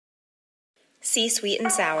See Sweet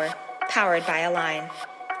and Sour, powered by Align,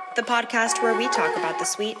 the podcast where we talk about the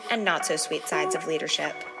sweet and not so sweet sides of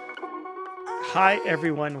leadership. Hi,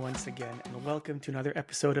 everyone, once again, and welcome to another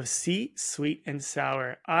episode of See Sweet and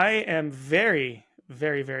Sour. I am very,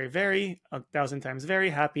 1,000 times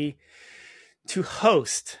very happy to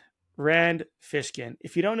host Rand Fishkin.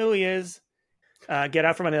 If you don't know who he is, get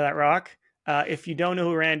out from under that rock. If you don't know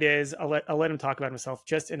who Rand is, I'll let him talk about himself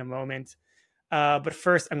just in a moment. But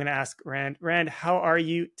first, I'm going to ask Rand. Rand, how are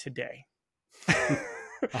you today?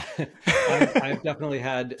 I've definitely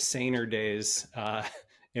had saner days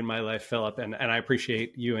in my life, Philip, and I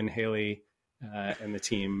appreciate you and Haley and the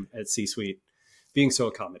team at C-Suite being so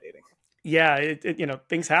accommodating. Yeah,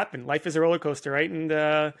 things happen. Life is a roller coaster, right?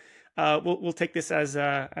 And we'll take this as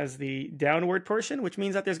the downward portion, which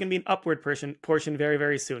means that there's going to be an upward portion very,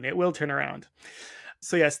 very soon. It will turn around.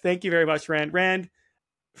 So yes, thank you very much, Rand. Rand,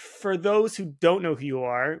 for those who don't know who you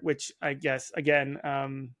are, which I guess, again,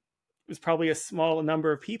 was probably a small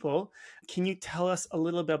number of people, can you tell us a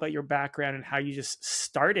little bit about your background and how you just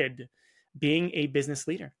started being a business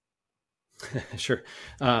leader? Sure.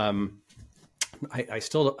 I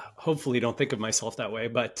still hopefully don't think of myself that way,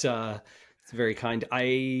 but it's very kind.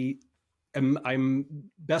 I'm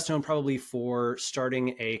best known probably for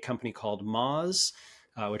starting a company called Moz,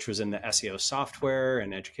 which was in the SEO software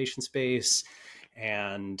and education space,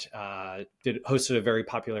 and hosted a very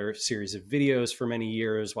popular series of videos for many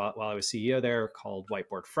years while I was CEO there called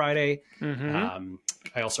Whiteboard Friday. Mm-hmm.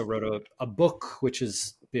 I also wrote a book, which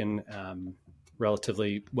has been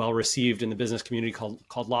relatively well received in the business community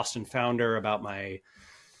called Lost and Founder, about my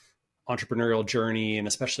entrepreneurial journey, and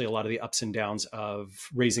especially a lot of the ups and downs of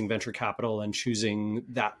raising venture capital and choosing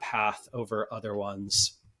that path over other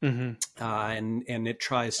ones. Mm-hmm. And it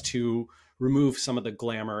tries to remove some of the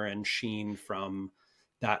glamour and sheen from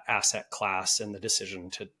that asset class and the decision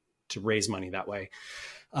to raise money that way.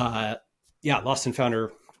 Lost and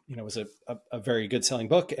Founder, was a very good selling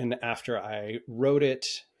book. And after I wrote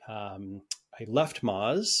it, I left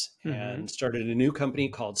Moz and started a new company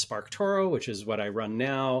called SparkToro, which is what I run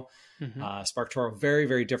now. Mm-hmm. SparkToro, very,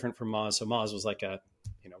 very different from Moz. So Moz was like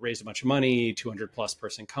raised a bunch of money, 200 plus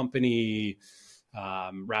person company,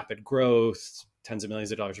 rapid growth, tens of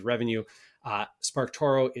millions of dollars of revenue.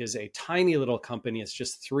 SparkToro is a tiny little company. It's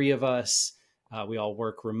just three of us. We all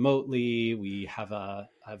work remotely. We have a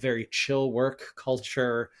very chill work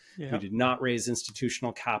culture. Yeah. We did not raise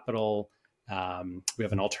institutional capital. We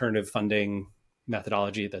have an alternative funding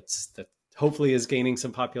methodology that hopefully is gaining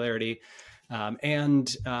some popularity.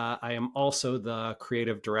 And I am also the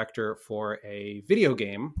creative director for a video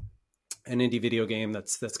game, an indie video game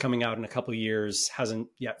that's coming out in a couple of years. Hasn't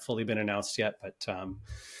yet fully been announced yet, but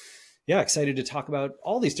excited to talk about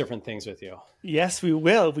all these different things with you. Yes, we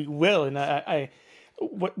will. And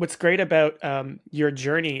what's great about your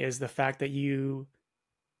journey is the fact that you,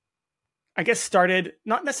 I guess, started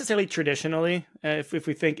not necessarily traditionally, if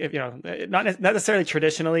we think, not necessarily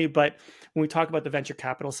traditionally, but when we talk about the venture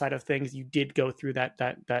capital side of things, you did go through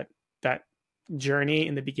that journey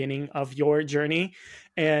in the beginning of your journey,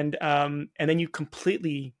 and then you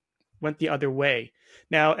completely went the other way.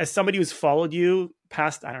 Now, as somebody who's followed you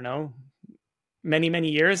past, I don't know, many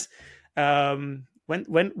years, when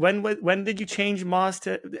did you change Moz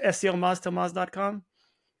to SEO Moz to Moz.com?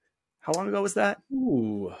 How long ago was that?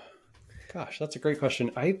 Ooh. Gosh, that's a great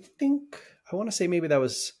question. I think I want to say maybe that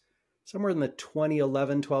was somewhere in the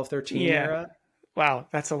 2011, 12, 13 era. Wow,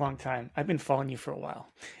 that's a long time. I've been following you for a while.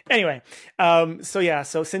 Anyway,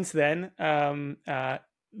 so since then, the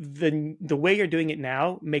way you're doing it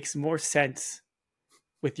now makes more sense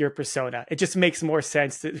with your persona. It just makes more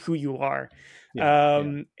sense to who you are.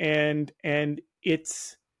 And it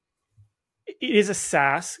is a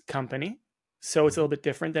SaaS company, so it's a little bit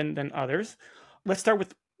different than others. Let's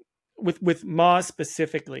start with Moz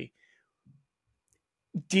specifically.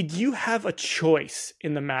 Did you have a choice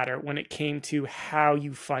in the matter when it came to how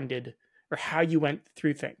you funded or how you went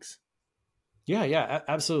through things? Yeah,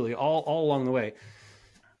 absolutely. All along the way.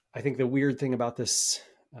 I think the weird thing about this,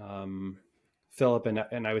 Philip,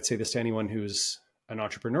 and I would say this to anyone who's an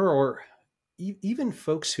entrepreneur, or even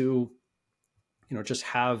folks who, just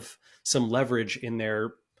have some leverage in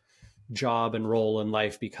their job and role in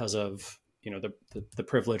life because of, the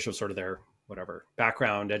privilege of sort of their whatever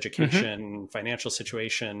background, education, financial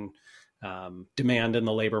situation, demand in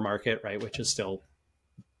the labor market, right? Which is still,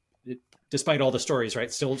 despite all the stories,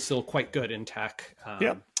 right, still quite good in tech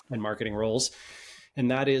and marketing roles. And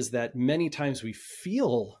that is that many times we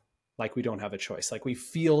feel like we don't have a choice. Like we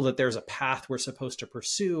feel that there's a path we're supposed to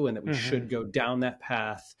pursue and that we should go down that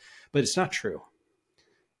path, but it's not true.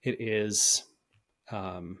 It is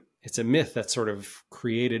it's a myth that's sort of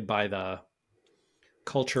created by the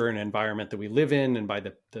culture and environment that we live in, and by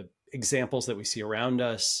the examples that we see around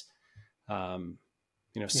us.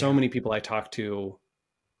 So many people I talk to,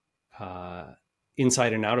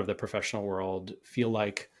 inside and out of the professional world, feel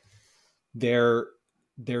like their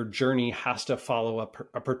journey has to follow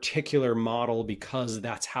a particular model because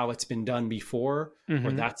that's how it's been done before,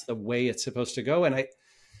 or that's the way it's supposed to go. And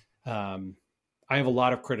I have a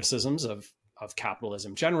lot of criticisms of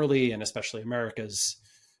capitalism generally, and especially America's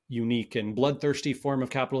unique and bloodthirsty form of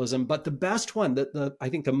capitalism. But the best one, I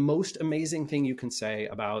think the most amazing thing you can say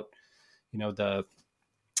about,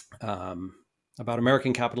 about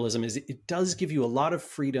American capitalism is it does give you a lot of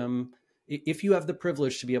freedom. If you have the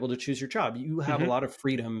privilege to be able to choose your job, you have a lot of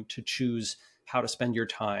freedom to choose how to spend your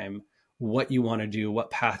time, what you want to do,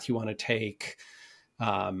 what path you want to take.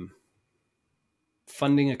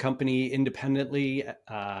 Funding a company independently,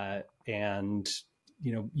 and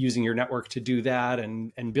using your network to do that,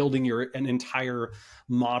 and building an entire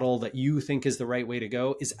model that you think is the right way to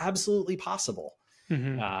go is absolutely possible.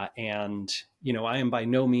 And I am by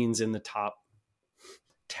no means in the top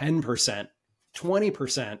 10%,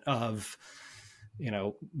 20% of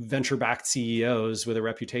venture-backed CEOs with a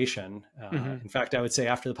reputation. In fact, I would say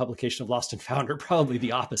after the publication of Lost and Founder, probably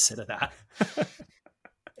the opposite of that.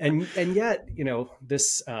 And yet,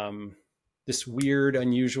 this weird,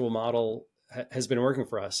 unusual model has been working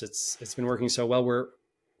for us. It's been working so well. We're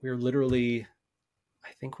literally, I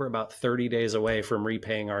think we're about 30 days away from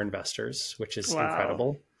repaying our investors, which is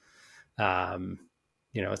incredible.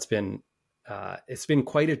 It's been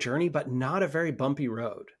quite a journey, but not a very bumpy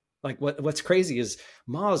road. Like what's crazy is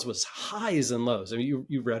Moz was highs and lows. I mean,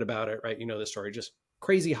 you read about it, right? You know the story, just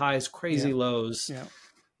crazy highs, crazy lows. Yeah.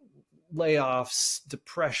 Layoffs,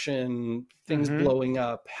 depression, things blowing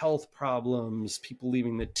up, health problems, people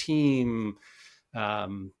leaving the team,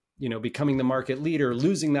 becoming the market leader,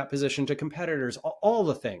 losing that position to competitors, all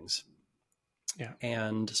the things. Yeah.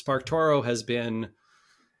 And SparkToro has been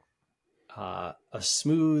a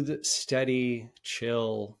smooth, steady,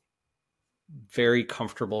 chill, very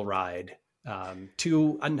comfortable ride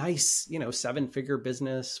to a nice, 7-figure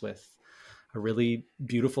business with a really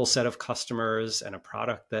beautiful set of customers and a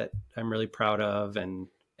product that I'm really proud of, and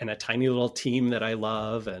a tiny little team that I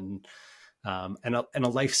love, and a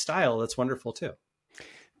lifestyle that's wonderful too.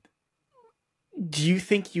 Do you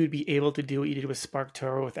think you'd be able to do what you did with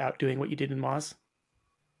SparkToro without doing what you did in Moz?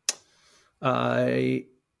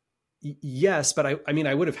 Yes, but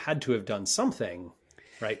I would have had to have done something,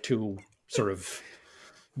 right, to sort of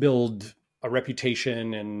build a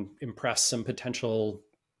reputation and impress some potential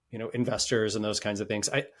investors and those kinds of things.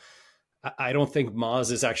 I don't think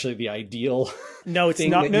Moz is actually the ideal. No, it's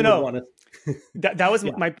not. No. That was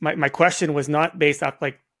my question was not based off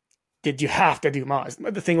like, did you have to do Moz?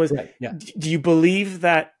 The thing was, do you believe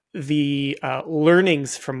that the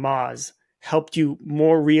learnings from Moz helped you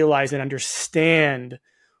more realize and understand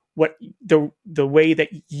what the way that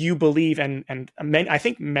you believe and I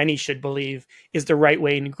think many should believe is the right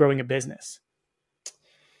way in growing a business?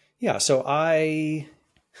 Yeah. So I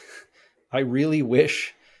really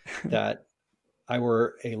wish that I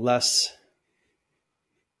were a less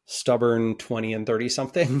stubborn 20 and 30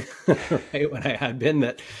 something, right? When I had been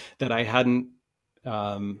that I hadn't,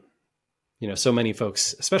 so many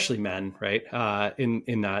folks, especially men, right?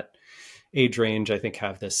 In that age range, I think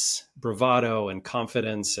have this bravado and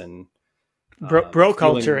confidence and bro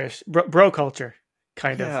culture-ish, bro culture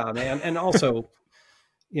kind of. Yeah, man. And also,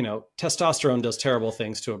 testosterone does terrible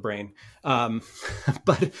things to a brain.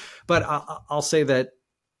 But I'll say that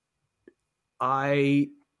I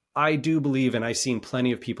do believe, and I've seen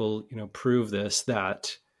plenty of people, prove this,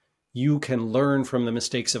 that you can learn from the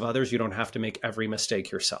mistakes of others. You don't have to make every mistake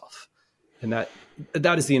yourself. And that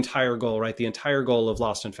is the entire goal, right? The entire goal of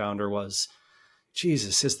Lost and Founder was,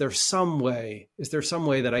 Jesus, is there some way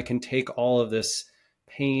that I can take all of this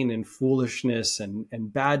pain and foolishness and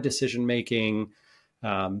bad decision-making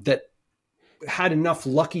that had enough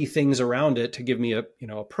lucky things around it to give me a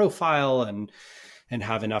profile and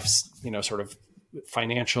have enough, sort of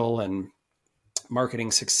financial and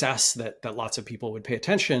marketing success that lots of people would pay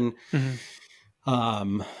attention.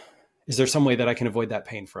 Is there some way that I can avoid that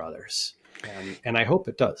pain for others? And I hope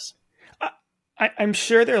it does. I'm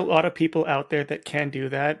sure there are a lot of people out there that can do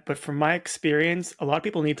that, but from my experience, a lot of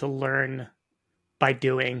people need to learn by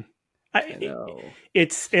doing. I know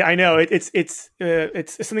it's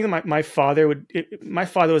something that my father would. My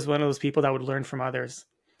father was one of those people that would learn from others.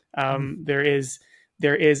 There is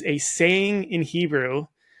a saying in Hebrew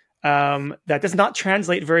that does not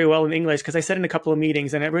translate very well in English, because I said in a couple of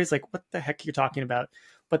meetings and everybody's like, "What the heck are you talking about?"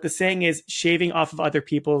 but the saying is shaving off of other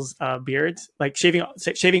people's beards, like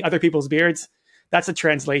shaving other people's beards. That's a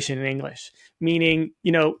translation in English, meaning,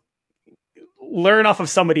 learn off of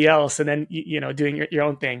somebody else and then, doing your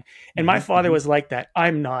own thing. And my father was like that.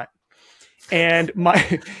 I'm not. And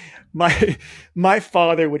my my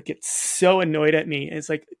father would get so annoyed at me. And it's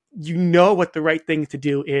like, you know what the right thing to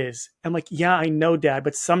do is. I'm like, yeah, I know, Dad,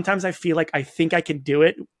 but sometimes I feel like I think I can do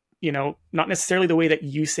it, not necessarily the way that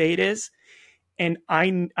you say it is. And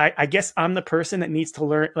I guess I'm the person that needs to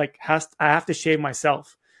learn, like I have to shave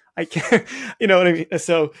myself. I can't, you know what I mean?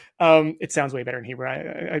 So it sounds way better in Hebrew.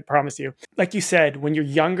 I promise you. Like you said, when you're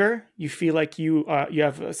younger, you feel like you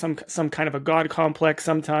have some kind of a God complex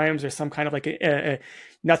sometimes, or some kind of like a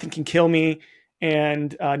nothing can kill me,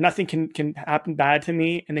 and nothing can happen bad to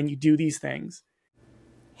me. And then you do these things.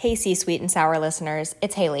 Hey, C-Sweet and Sour listeners,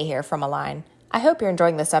 it's Haley here from Align. I hope you're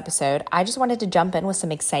enjoying this episode. I just wanted to jump in with some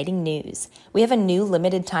exciting news. We have a new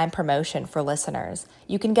limited time promotion for listeners.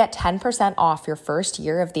 You can get 10% off your first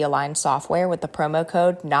year of the Align software with the promo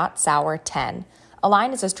code NOTSOUR10.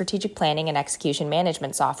 Align is a strategic planning and execution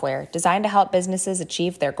management software designed to help businesses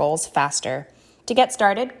achieve their goals faster. To get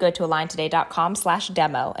started, go to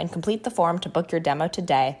aligntoday.com/demo and complete the form to book your demo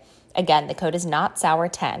today. Again, the code is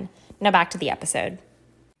NOTSOUR10. Now back to the episode.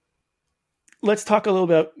 Let's talk a little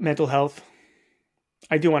about mental health.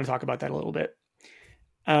 I do want to talk about that a little bit.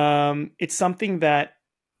 It's something that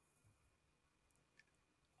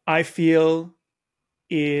I feel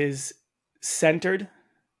is centered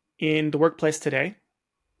in the workplace today,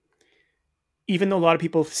 even though a lot of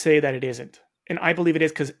people say that it isn't. And I believe it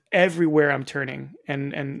is, because everywhere I'm turning,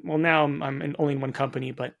 and well, now I'm only in one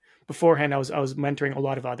company, but beforehand I was mentoring a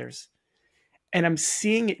lot of others, and I'm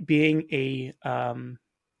seeing it being it's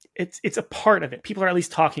a part of it. People are at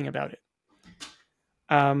least talking about it.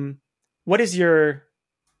 What is your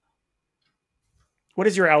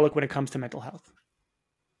outlook when it comes to mental health?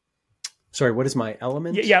 Sorry, what is my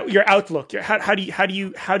element? Yeah, your outlook. How do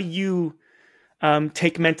you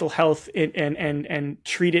take mental health and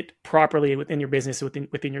treat it properly within your business,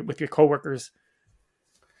 with your coworkers?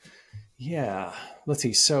 Yeah, let's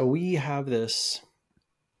see. So we have this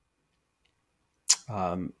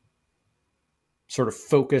sort of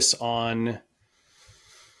focus on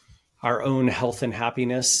our own health and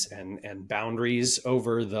happiness and boundaries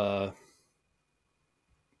over the,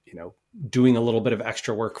 doing a little bit of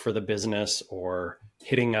extra work for the business, or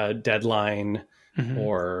hitting a deadline,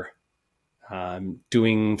 or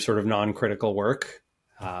doing sort of non-critical work.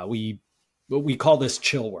 We call this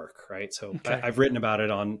chill work, right? So okay. I've written about it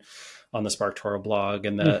on the SparkToro blog,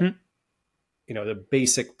 and the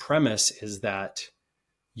basic premise is that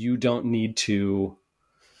you don't need to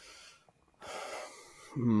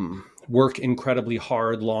work incredibly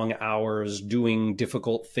hard, long hours, doing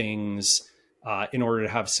difficult things in order to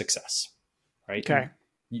have success, right? Okay.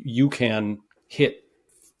 You can hit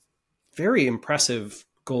very impressive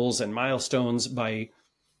goals and milestones by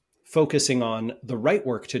focusing on the right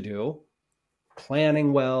work to do,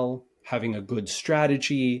 planning well, having a good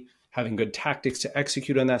strategy, having good tactics to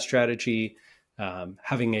execute on that strategy,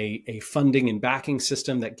 having a funding and backing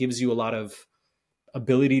system that gives you a lot of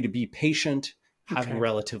ability to be patient, having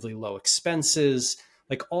relatively low expenses,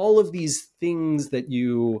 like all of these things that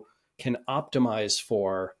you can optimize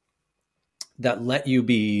for that let you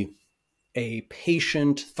be a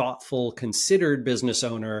patient, thoughtful, considered business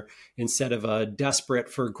owner instead of a desperate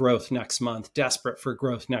for growth next month, desperate for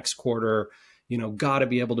growth next quarter, got to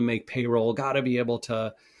be able to make payroll, got to be able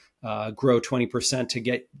to grow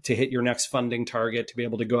 20% to hit your next funding target, to be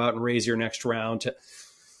able to go out and raise your next round, to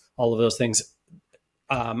all of those things.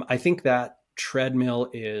 I think that treadmill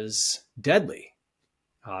is deadly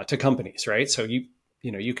to companies, right? So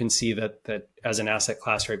you can see that as an asset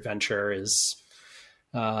class, right, venture is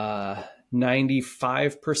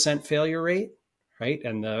 95% failure rate, right?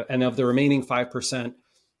 And of the remaining 5%,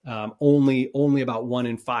 only about 1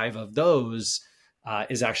 in 5 of those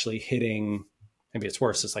is actually hitting. Maybe it's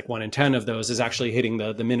worse. It's like 1 in 10 of those is actually hitting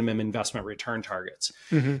the minimum investment return targets.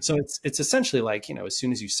 So it's essentially like, as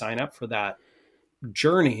soon as you sign up for that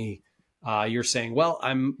journey, you're saying, well,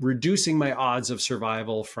 I'm reducing my odds of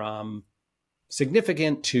survival from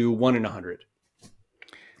significant to 1 in 100.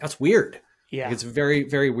 That's weird. Yeah. Like, it's a very,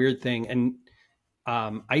 very weird thing. And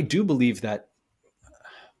I do believe that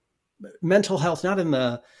mental health, not in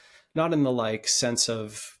the like sense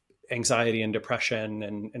of anxiety and depression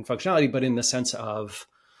and functionality, but in the sense of,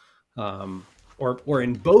 or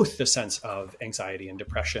in both the sense of anxiety and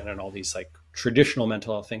depression and all these like traditional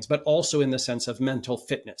mental health things, but also in the sense of mental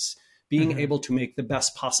fitness, being able to make the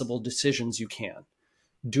best possible decisions you can,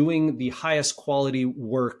 doing the highest quality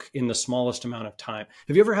work in the smallest amount of time.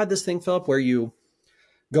 Have you ever had this thing, Philip, where you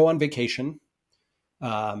go on vacation,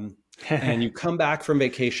 and you come back from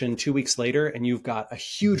vacation 2 weeks later and you've got a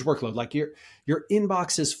huge workload, like your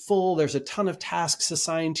inbox is full, there's a ton of tasks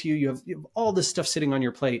assigned to you, you have all this stuff sitting on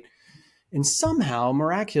your plate, and somehow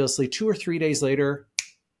miraculously 2 or 3 days later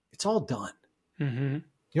it's all done. Mm-hmm.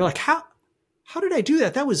 You're like, how did I do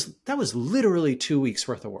that? That was literally 2 weeks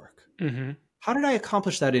worth of work. Mm-hmm. How did I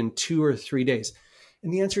accomplish that in 2 or 3 days?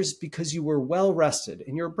 And the answer is because you were well rested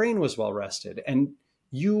and your brain was well rested and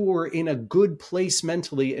you were in a good place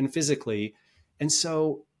mentally and physically. And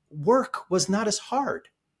so work was not as hard.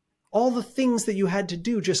 All the things that you had to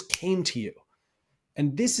do just came to you.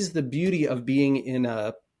 And this is the beauty of being in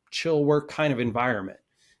a chill work kind of environment,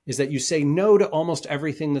 is that you say no to almost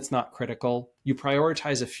everything that's not critical. You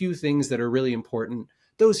prioritize a few things that are really important.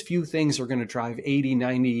 Those few things are going to drive 80,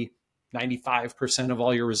 90, 95% of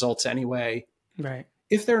all your results anyway. Right.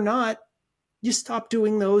 If they're not, you stop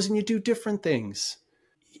doing those and you do different things.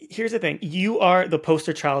 Here's the thing. You are the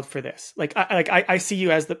poster child for this. I see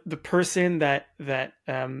you as the person that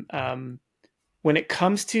when it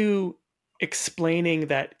comes to explaining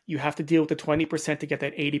that you have to deal with the 20% to get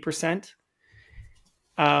that 80%.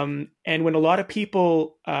 And when a lot of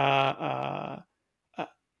people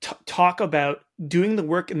talk about doing the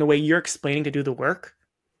work in the way you're explaining to do the work,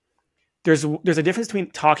 there's a difference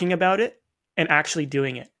between talking about it and actually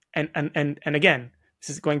doing it. And again, this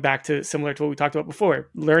is going back to similar to what we talked about before,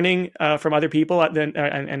 learning from other people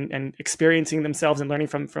and experiencing themselves and learning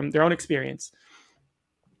from their own experience.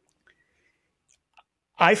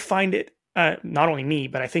 I find it, not only me,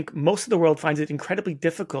 but I think most of the world finds it incredibly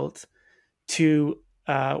difficult to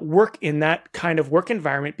work in that kind of work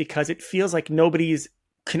environment because it feels like nobody's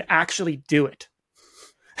can actually do it.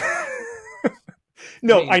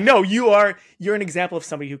 No, I know you're an example of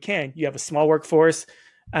somebody who can. You have a small workforce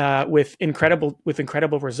with incredible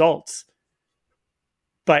results.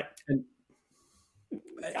 But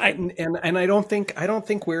I don't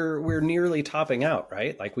think we're nearly topping out,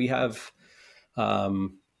 right? Like we have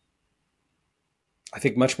I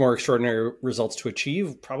think much more extraordinary results to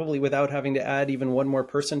achieve, probably without having to add even one more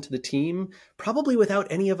person to the team, probably without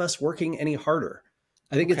any of us working any harder.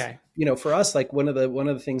 I think it's, for us, like one of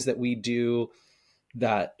the things that we do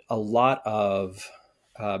that a lot of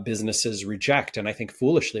businesses reject, and I think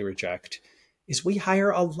foolishly reject, is we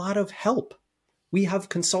hire a lot of help. We have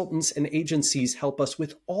consultants and agencies help us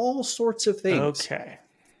with all sorts of things. Okay.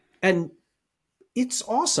 And it's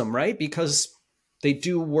awesome, right? Because they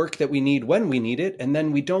do work that we need when we need it. And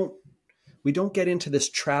then we don't get into this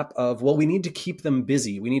trap of, well, we need to keep them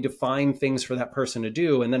busy. We need to find things for that person to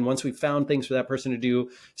do. And then once we've found things for that person to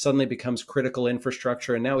do, suddenly it becomes critical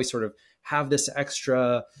infrastructure. And now we sort of have this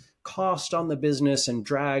extra cost on the business and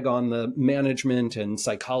drag on the management and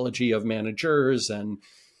psychology of managers and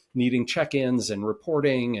needing check-ins and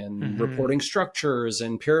reporting and reporting structures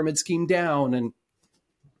and pyramid scheme down, and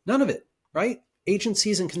none of it, right?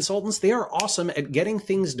 Agencies and consultants, they are awesome at getting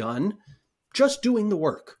things done, just doing the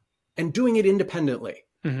work and doing it independently.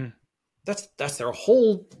 Mm-hmm. That's their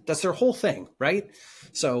whole thing, right?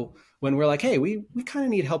 So when we're like, hey, we kind of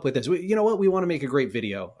need help with this. You know what? We want to make a great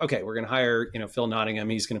video. Okay, we're going to hire, Phil Nottingham.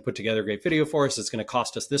 He's going to put together a great video for us. It's going to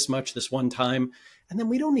cost us this much this one time. And then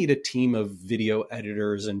we don't need a team of video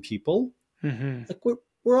editors and people. Mm-hmm. Like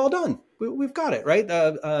we're all done. We've got it, right?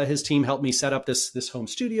 His team helped me set up this home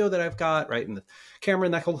studio that I've got, right? And the camera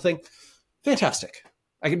and that whole thing. Fantastic.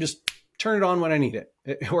 I can just turn it on when I need it.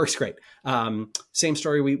 It works great. Same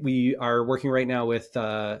story. We are working right now with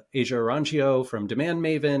Asia Arangio from Demand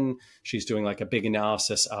Maven. She's doing like a big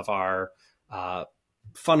analysis of our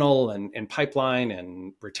funnel and pipeline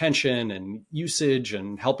and retention and usage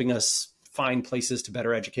and helping us find places to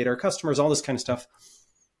better educate our customers, all this kind of stuff.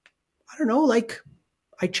 I don't know, like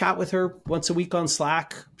I chat with her once a week on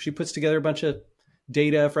Slack. She puts together a bunch of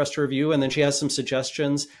data for us to review, and then she has some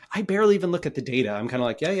suggestions. I barely even look at the data. I'm kind of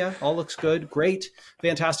like, yeah, all looks good. Great.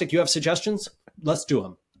 Fantastic. You have suggestions? Let's do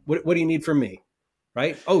them. What do you need from me?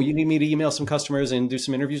 Right? Oh, you need me to email some customers and do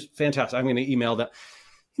some interviews? Fantastic. I'm going to email that.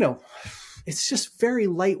 It's just very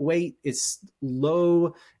lightweight. It's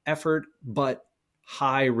low effort, but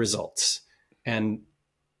high results. And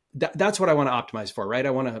that's what I want to optimize for, right?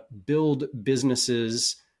 I want to build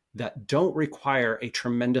businesses that don't require a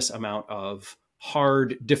tremendous amount of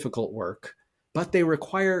hard, difficult work, but they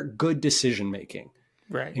require good decision-making.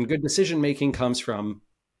 Right. And good decision-making comes from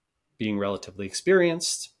being relatively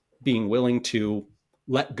experienced, being willing to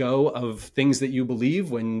let go of things that you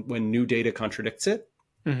believe when new data contradicts it,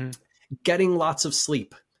 getting lots of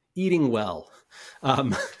sleep, eating well,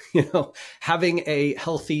 um, having a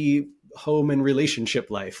healthy home and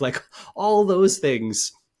relationship life, like all those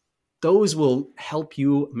things, those will help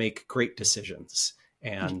you make great decisions.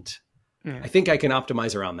 And I think I can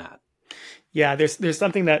optimize around that. Yeah, there's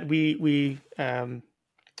something that we've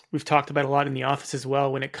talked about a lot in the office as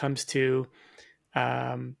well when it comes to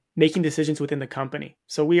making decisions within the company.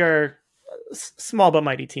 So we are a small but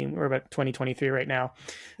mighty team. We're about 23 right now.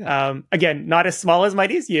 Yeah. Again, not as small as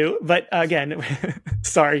mighty as you, but again,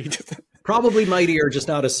 sorry. Probably mightier, just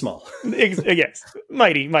not as small. Yes,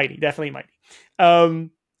 mighty, definitely mighty.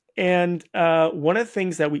 And one of the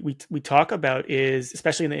things that we talk about is,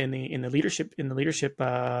 especially in the leadership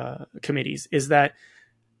committees, is that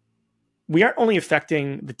we aren't only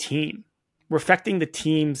affecting the team, we're affecting the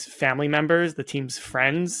team's family members, the team's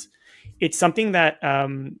friends. It's something that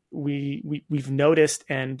we've noticed,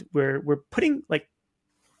 and we're putting like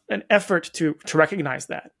an effort to recognize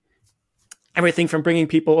that. Everything from bringing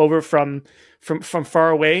people over from far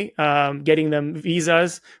away, getting them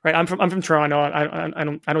visas. Right, I'm from Toronto.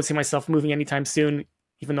 I don't see myself moving anytime soon,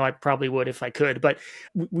 even though I probably would if I could. But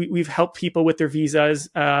we've helped people with their visas,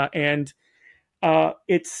 and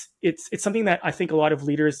it's something that I think a lot of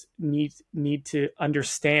leaders need to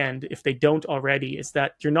understand, if they don't already, is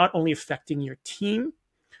that you're not only affecting your team,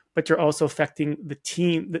 but you're also affecting the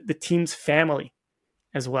team's family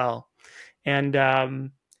as well. And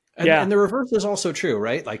and the reverse is also true,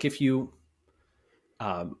 right? Like if you,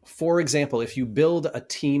 for example, if you build a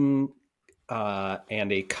team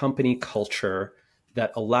and a company culture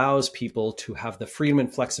that allows people to have the freedom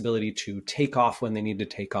and flexibility to take off when they need to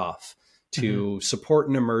take off, to support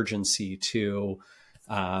an emergency, to,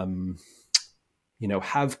 have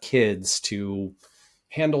kids, to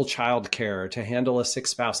handle childcare, to handle a sick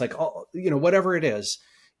spouse, like, whatever it is,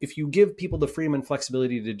 if you give people the freedom and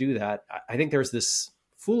flexibility to do that, I think there's this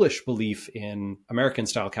foolish belief in American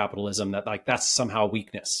style capitalism that like that's somehow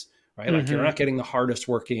weakness, right? Like you're not getting the hardest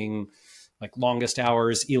working, like longest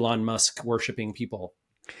hours, Elon Musk worshiping people.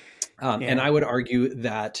 And I would argue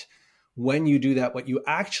that when you do that, what you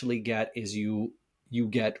actually get is you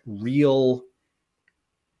get real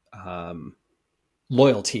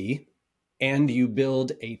loyalty, and you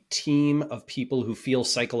build a team of people who feel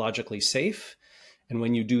psychologically safe. And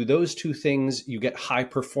when you do those two things, you get high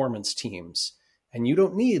performance teams. And you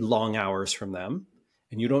don't need long hours from them.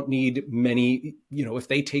 And you don't need many, if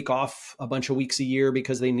they take off a bunch of weeks a year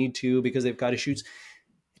because they need to, because they've got issues,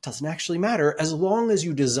 it doesn't actually matter, as long as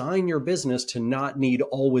you design your business to not need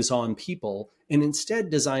always on people, and instead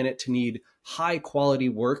design it to need high quality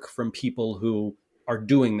work from people who are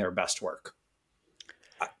doing their best work.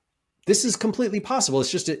 This is completely possible.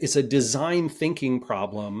 It's just, it's a design thinking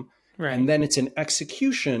problem. Right. And then it's an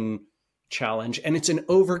execution challenge, and it's an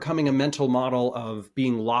overcoming a mental model of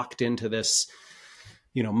being locked into this,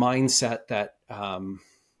 mindset that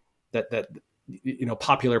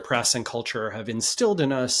popular press and culture have instilled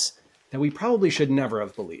in us that we probably should never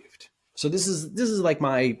have believed. So this is like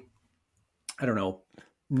my,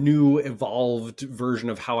 new evolved version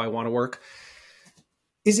of how I want to work.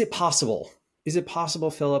 Is it possible,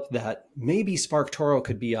 Philip, that maybe SparkToro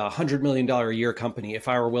could be $100 million a year company if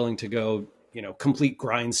I were willing to go, complete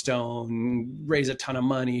grindstone, raise a ton of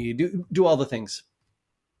money, do all the things?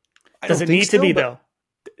 Does it need to be though?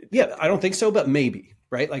 Yeah, I don't think so, but maybe,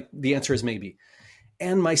 right? Like the answer is maybe.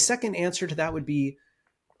 And my second answer to that would be,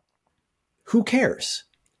 who cares?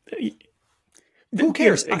 Who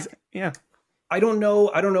cares? Yeah. I don't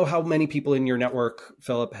know how many people in your network,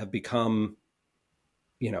 Philip, have become,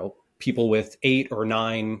 people with 8 or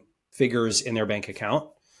 9 figures in their bank account.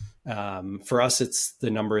 For us,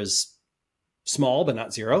 the number is small, but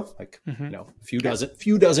not zero. Like, few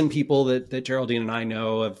dozen people that Geraldine and I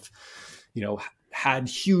know have, had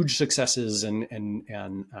huge successes and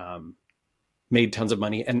made tons of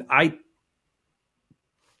money. And I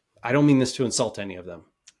don't mean this to insult any of them.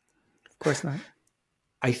 Of course not.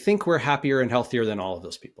 I think we're happier and healthier than all of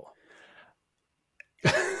those people.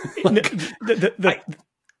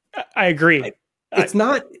 I agree. It's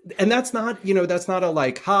not, and that's not a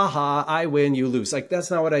like, ha ha, I win, you lose. Like,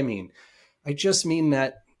 that's not what I mean. I just mean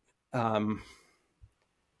that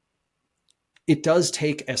it does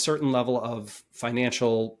take a certain level of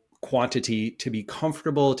financial quantity to be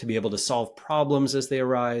comfortable, to be able to solve problems as they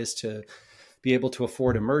arise, to be able to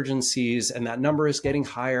afford emergencies. And that number is getting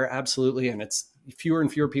higher. Absolutely. And it's fewer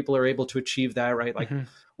and fewer people are able to achieve that, right? Like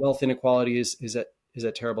wealth inequality is at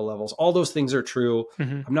terrible levels. All those things are true.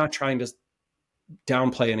 I'm not trying to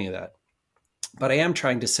downplay any of that, but I am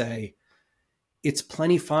trying to say it's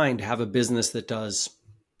plenty fine to have a business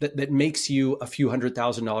that makes you a few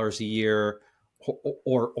 $100,000 a year,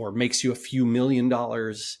 or makes you a few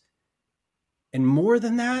 $1,000,000 and more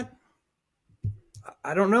than that,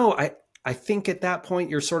 I don't know. I think at that point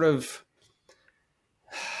you're sort of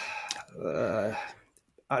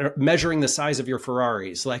measuring the size of your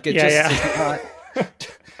Ferraris. Like it it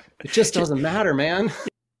just doesn't matter, man.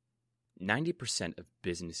 90% of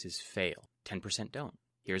businesses fail, 10% don't.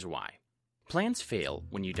 Here's why. Plans fail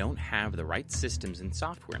when you don't have the right systems and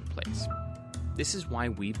software in place. This is why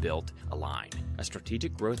we built Align, a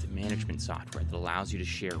strategic growth management software that allows you to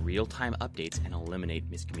share real-time updates and eliminate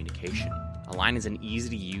miscommunication. Align is an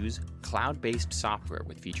easy-to-use, cloud-based software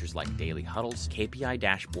with features like daily huddles, KPI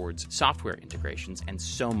dashboards, software integrations, and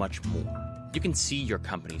so much more. You can see your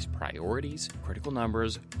company's priorities, critical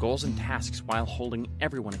numbers, goals, and tasks while holding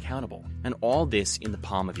everyone accountable. And all this in the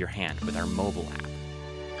palm of your hand with our mobile app.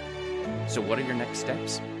 So what are your next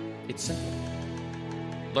steps? It's simple.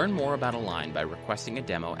 Learn more about Align by requesting a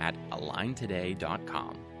demo at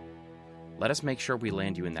aligntoday.com. Let us make sure we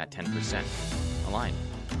land you in that 10%. Align.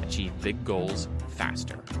 Achieve big goals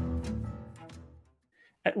faster.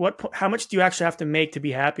 At what point, how much do you actually have to make to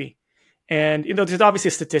be happy? And there's obviously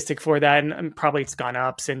a statistic for that, and probably it's gone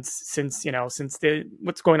up since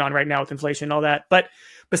what's going on right now with inflation and all that. But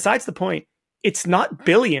besides the point, it's not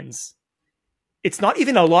billions. It's not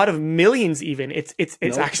even a lot of millions. Even it's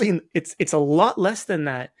nope. Actually it's a lot less than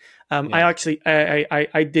that. I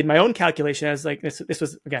did my own calculation as like this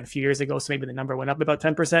was again a few years ago, so maybe the number went up about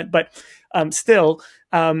 10%. But still,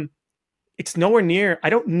 it's nowhere near. I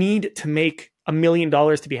don't need to make $1 million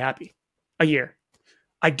to be happy a year.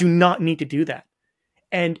 I do not need to do that.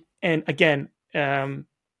 And again,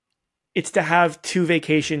 it's to have 2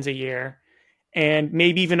 vacations a year, and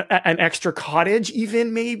maybe even an extra cottage.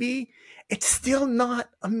 Even maybe. It's still not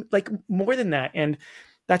like more than that. And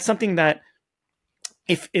that's something that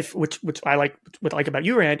which I like, what I like about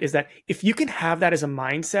you, Rand, is that if you can have that as a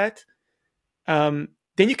mindset, then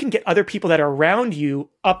you can get other people that are around you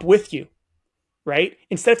up with you, right?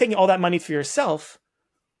 Instead of taking all that money for yourself,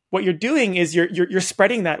 what you're doing is you're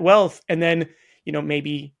spreading that wealth, and then,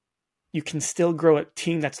 maybe you can still grow a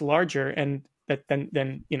team that's larger and that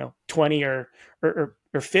than 20 or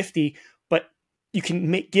 50, but you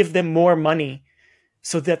can give them more money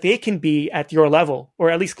so that they can be at your level, or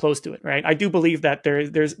at least close to it, right? I do believe that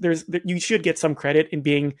there's you should get some credit in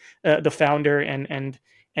being the founder and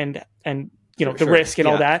the risk and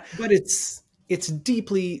all that. But it's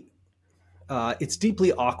deeply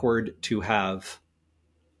awkward to have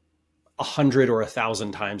 100 or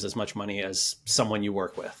 1,000 times as much money as someone you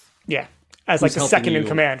work with. Yeah, as like the second in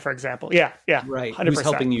command, for example. Yeah, right. 100%. Who's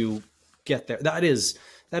helping you get there? That is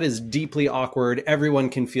deeply awkward. Everyone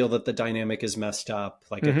can feel that the dynamic is messed up.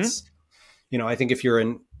 Like it's, I think if you're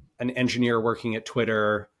an engineer working at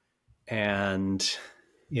Twitter and,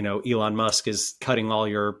 Elon Musk is cutting all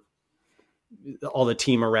the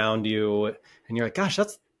team around you, and you're like, gosh,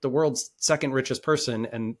 that's the world's second richest person,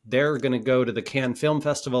 and they're going to go to the Cannes Film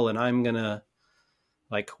Festival, and I'm going to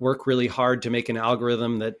work really hard to make an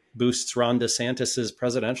algorithm that boosts Ron DeSantis's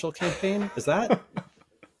presidential campaign. Is that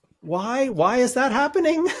why is that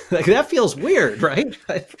happening? That feels weird, right?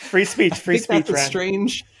 Free speech, that's a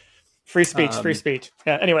strange. Free speech.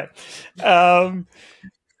 Yeah. Anyway, this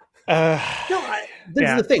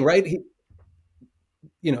is the thing, right?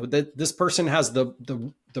 This person has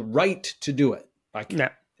the right to do it.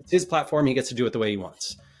 It's his platform. He gets to do it the way he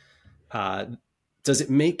wants. Does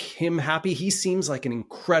it make him happy? He seems like an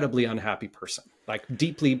incredibly unhappy person, like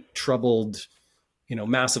deeply troubled,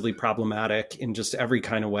 massively problematic in just every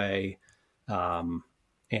kind of way.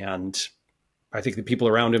 And I think the people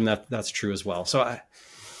around him, that's true as well. So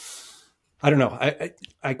I don't know.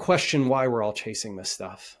 I question why we're all chasing this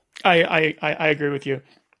stuff. I agree with you.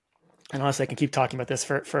 And honestly, I can keep talking about this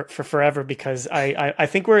for forever, because I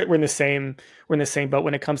think we're in the same boat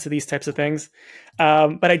when it comes to these types of things.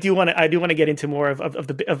 But I do want to get into more of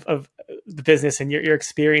the business and your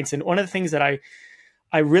experience. And one of the things that I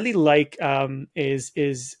really like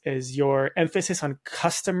is your emphasis on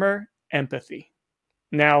customer empathy.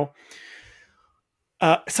 Now,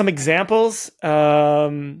 some examples.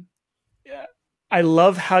 I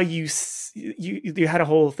love how you had a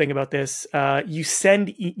whole thing about this. You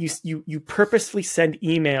purposefully send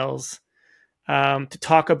emails to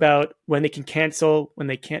talk about when they can cancel, when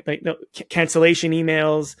they can't. Cancellation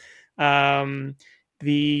emails. The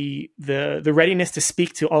readiness to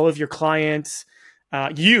speak to all of your clients.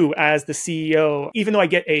 You as the CEO, even though I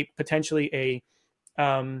get potentially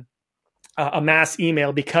a mass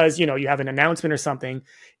email because you have an announcement or something.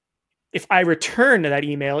 If I return to that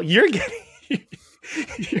email, you're getting.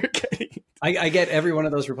 I get every one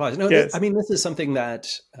of those replies. No, yes. this is something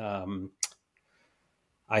that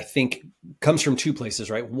I think comes from two places,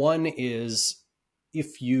 right? One is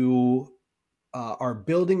if you are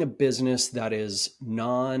building a business that is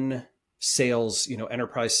non-sales,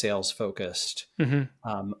 enterprise sales focused,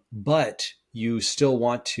 but you still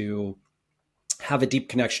want to have a deep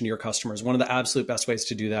connection to your customers. One of the absolute best ways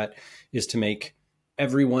to do that is to make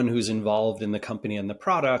everyone who's involved in the company and the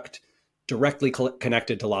product directly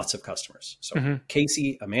connected to lots of customers. So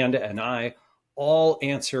Casey, Amanda, and I all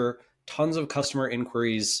answer tons of customer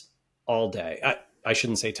inquiries all day. I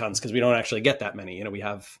shouldn't say tons because we don't actually get that many. We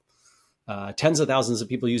have tens of thousands of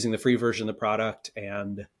people using the free version of the product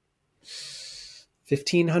and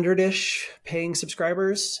 1,500-ish paying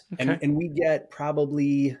subscribers. Okay. And we get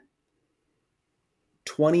probably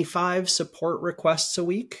 25 support requests a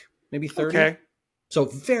week, maybe 30. Okay. So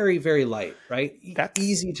very, very light, right? That's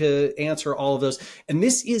easy to answer all of those. And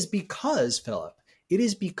this is because, Philip, it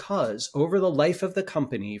is because over the life of the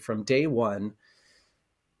company from day one,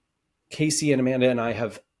 Casey and Amanda and I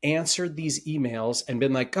have answered these emails and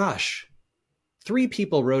been like, gosh, 3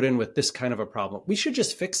 people wrote in with this kind of a problem. We should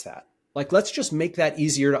just fix that. Like, let's just make that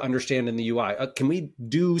easier to understand in the UI. Can we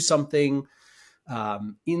do something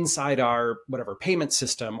inside our whatever payment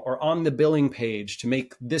system or on the billing page to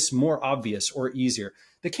make this more obvious or easier?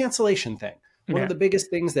 The cancellation thing. One of the biggest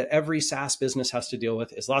things that every SaaS business has to deal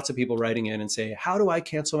with is lots of people writing in and say, how do I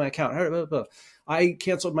cancel my account?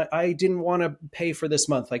 I didn't want to pay for this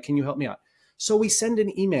month. Like, can you help me out? So we send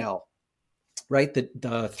an email, right?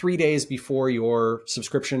 The 3 days before your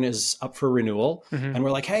subscription is up for renewal. And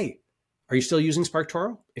we're like, hey, are you still using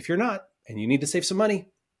SparkToro? If you're not, and you need to save some money,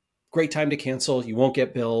 great time to cancel. You won't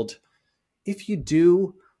get billed. If you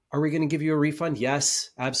do, are we going to give you a refund?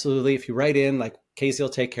 Yes, absolutely. If you write in, like Casey will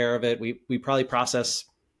take care of it. We probably process,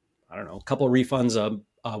 I don't know, a couple of refunds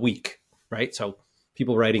a week, right? So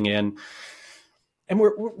people writing in, and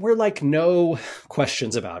we're like, no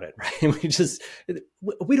questions about it, right?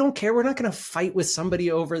 We don't care. We're not going to fight with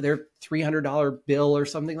somebody over their $300 bill or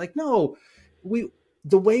something. Like, no,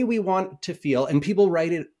 the way we want to feel, and people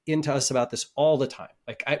write it into us about this all the time.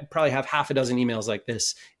 Like, I probably have half a dozen emails like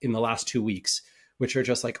this in the last 2 weeks, which are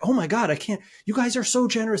just like, oh my God, you guys are so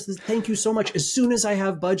generous. Thank you so much. As soon as I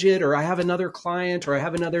have budget or I have another client or I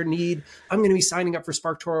have another need, I'm going to be signing up for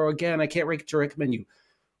SparkToro again. I can't wait to recommend you.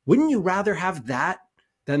 Wouldn't you rather have that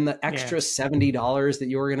than the extra $70 that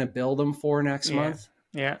you were going to bill them for next month?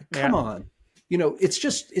 Yeah. Come on. It's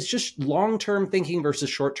just long-term thinking versus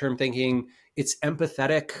short-term thinking. It's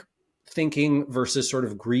empathetic thinking versus sort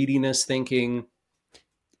of greediness thinking.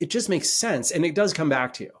 It just makes sense. And it does come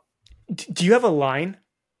back to you. Do you have a line?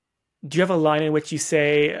 Do you have a line in which you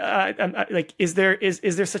say, like, is there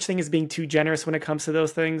such thing as being too generous when it comes to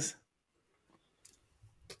those things?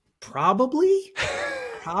 Probably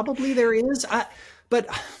there is. But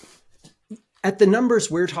at the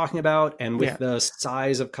numbers we're talking about and with the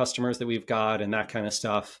size of customers that we've got and that kind of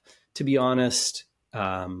stuff, to be honest,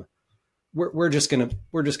 we're just gonna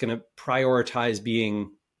prioritize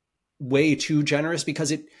being way too generous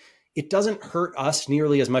because it doesn't hurt us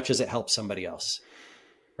nearly as much as it helps somebody else,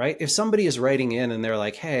 right? If somebody is writing in and they're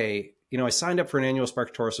like, hey, I signed up for an annual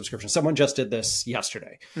SparkToro subscription. Someone just did this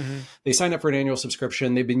yesterday. They signed up for an annual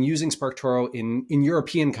subscription. They've been using SparkToro in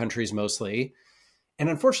European countries mostly. And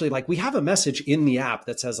unfortunately, like, we have a message in the app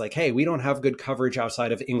that says like, hey, we don't have good coverage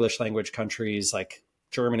outside of English language countries like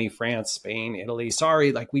Germany, France, Spain, Italy.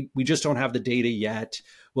 Sorry, like we just don't have the data yet.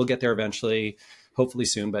 We'll get there eventually, hopefully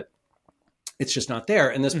soon, but it's just not there.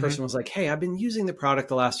 And this person was like, hey, I've been using the product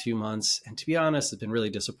the last few months. And to be honest, it's been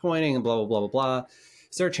really disappointing and blah, blah, blah, blah, blah.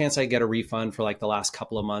 Is there a chance I get a refund for like the last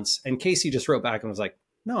couple of months? And Casey just wrote back and was like,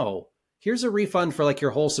 no, here's a refund for like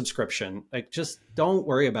your whole subscription. Like, just don't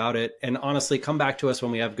worry about it. And honestly, come back to us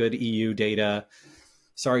when we have good EU data.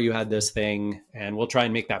 Sorry you had this thing. And we'll try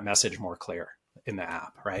and make that message more clear in the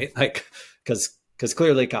app, right? Like, because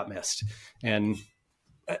clearly it got missed. And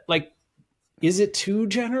like, is it too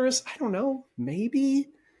generous? I don't know, maybe.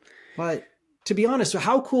 But to be honest,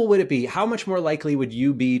 how cool would it be? How much more likely would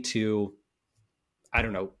you be to, I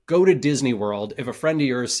don't know, go to Disney World if a friend of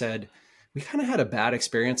yours said, we kind of had a bad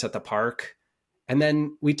experience at the park, and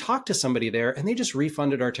then we talked to somebody there and they just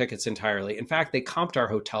refunded our tickets entirely. In fact, they comped our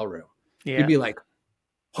hotel room. You'd be like,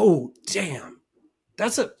 oh, damn,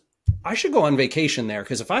 I should go on vacation there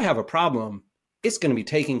because if I have a problem, it's going to be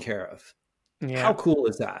taken care of. How cool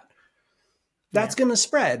is that? That's going to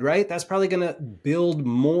spread, right? That's probably going to build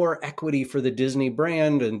more equity for the Disney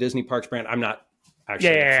brand and Disney Parks brand. I'm not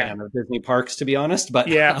actually a fan of Disney Parks, to be honest, but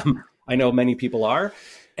I know many people are.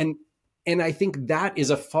 And I think that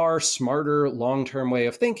is a far smarter long-term way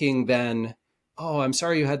of thinking than, oh, I'm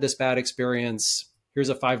sorry you had this bad experience. here's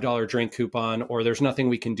a $5 drink coupon, or there's nothing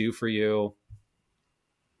we can do for you.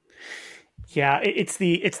 Yeah, it's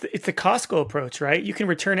the Costco approach, right? You can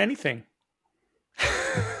return anything.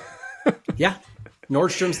 Yeah.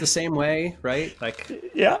 Nordstrom's the same way, right?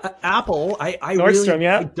 Like yeah, Apple, I Nordstrom, really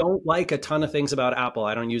yeah. I don't like a ton of things about Apple.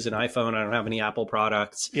 I don't use an iPhone. I don't have any Apple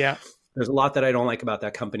products. Yeah. There's a lot that I don't like about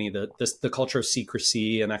that company, the culture of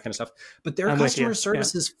secrecy and that kind of stuff. But their customer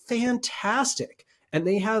service is fantastic. And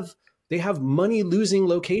they have money losing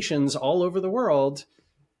locations all over the world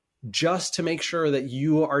just to make sure that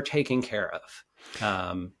you are taken care of.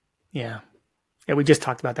 Yeah, we just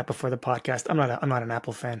talked about that before the podcast. I'm not an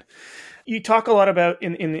Apple fan. You talk a lot about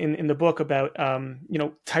in the book about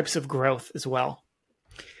types of growth as well,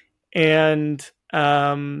 and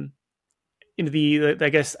in I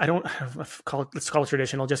guess I don't let's call it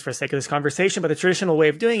traditional just for the sake of this conversation, but the traditional way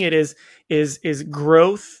of doing it is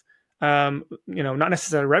growth. Not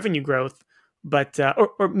necessarily revenue growth, but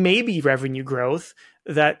or maybe revenue growth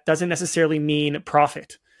that doesn't necessarily mean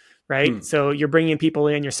profit, right? So you're bringing people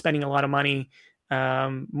in, you're spending a lot of money,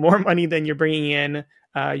 more money than you're bringing in.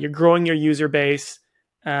 You're growing your user base,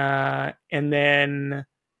 and then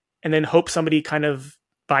hope somebody kind of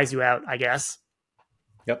buys you out, I guess.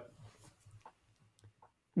 Yep.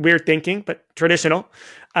 Weird thinking, but traditional.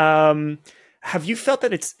 Have you felt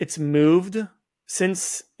that it's moved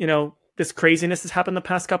since this craziness has happened the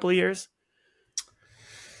past couple of years?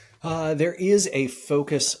 There is a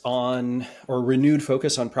renewed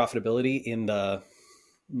focus on profitability in the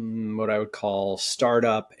what I would call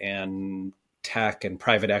startup and tech and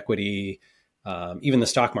private equity, even the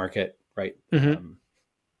stock market, right? Mm-hmm.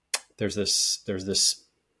 There's this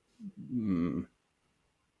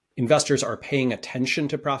investors are paying attention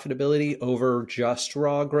to profitability over just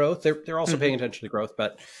raw growth. They're also paying attention to growth,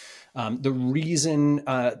 but the reason,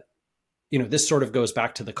 this sort of goes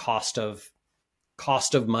back to the cost of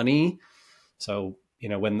money. So,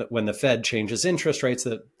 when the Fed changes interest rates,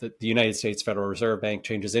 the United States Federal Reserve Bank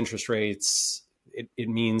changes interest rates, it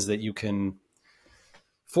means that you can,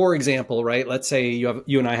 for example, right? Let's say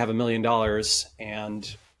you and I have $1 million,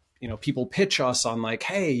 and people pitch us on like,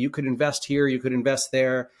 hey, you could invest here, you could invest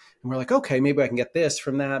there. And we're like, okay, maybe I can get this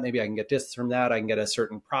from that. Maybe I can get this from that. I can get a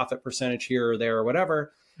certain profit percentage here or there or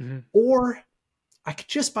whatever. Mm-hmm. Or I could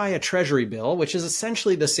just buy a treasury bill, which is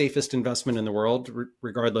essentially the safest investment in the world,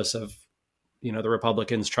 regardless of, the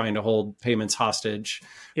Republicans trying to hold payments hostage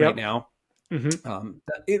right now. Mm-hmm.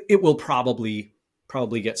 It will probably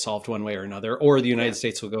get solved one way or another, or the United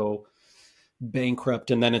States will go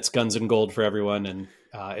bankrupt and then it's guns and gold for everyone and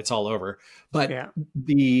it's all over. But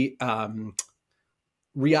the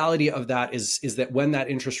reality of that is that when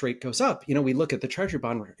that interest rate goes up, we look at the treasury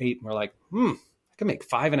bond rate and we're like, I can make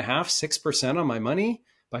 5.5%, 6% on my money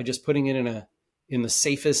by just putting it in the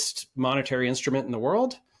safest monetary instrument in the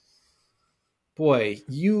world. Boy,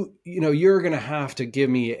 you're going to have to give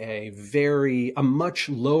me a much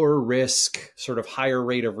lower risk, sort of higher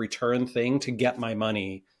rate of return thing to get my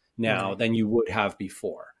money now than you would have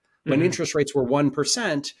before. When interest rates were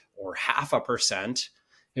 1% or 0.5%,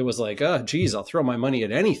 it was like, oh, geez, I'll throw my money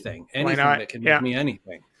at anything that can make me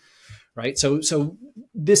anything. Right. So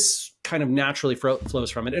this kind of naturally flows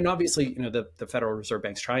from it. And obviously, the Federal Reserve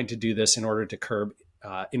Bank's trying to do this in order to curb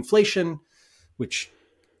inflation, which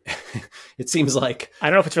it seems like, I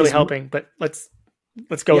don't know if it's really helping, but let's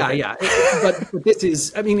go with it. Yeah. But this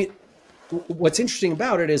is, what's interesting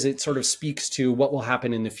about it is it sort of speaks to what will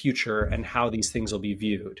happen in the future and how these things will be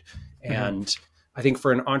viewed. And I think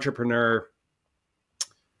for an entrepreneur,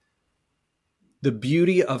 the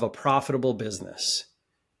beauty of a profitable business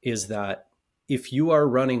is that if you are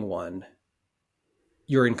running one,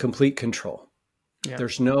 you're in complete control. Yeah.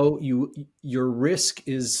 There's your risk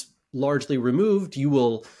is largely removed. You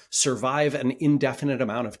will survive an indefinite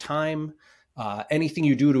amount of time. Anything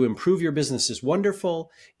you do to improve your business is wonderful.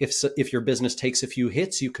 If your business takes a few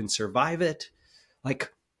hits, you can survive it.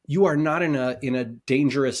 Like, you are not in a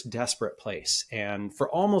dangerous, desperate place. And for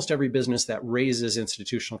almost every business that raises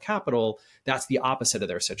institutional capital, that's the opposite of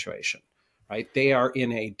their situation, right? They are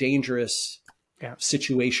in a dangerous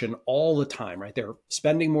situation all the time, right? They're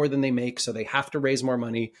spending more than they make, so they have to raise more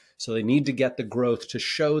money. So they need to get the growth to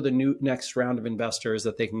show the next round of investors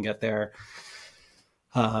that they can get there.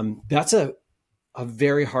 That's a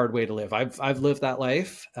very hard way to live. I've lived that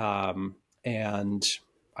life, and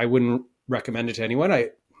I wouldn't recommend it to anyone. I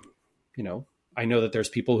know that there's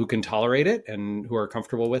people who can tolerate it and who are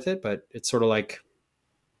comfortable with it, but it's sort of like,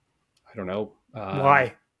 I don't know,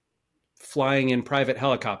 why flying in private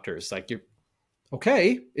helicopters. Like, you're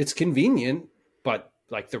okay, it's convenient, but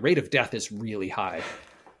like the rate of death is really high.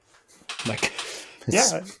 Like,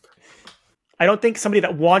 I don't think somebody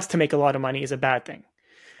that wants to make a lot of money is a bad thing.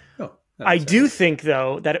 No, I do think,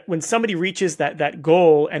 though, that when somebody reaches that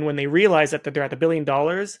goal and when they realize that they're at $1 billion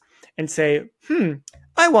and say,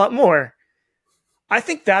 I want more. I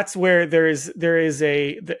think that's where that's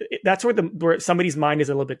where somebody's mind is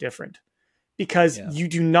a little bit different, because you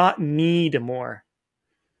do not need more.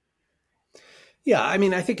 Yeah. I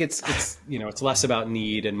mean, I think it's less about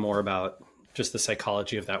need and more about just the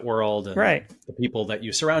psychology of that world and the people that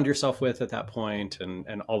you surround yourself with at that point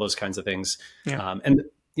and all those kinds of things. Yeah. And,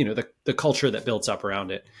 the culture that builds up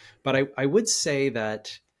around it. But I would say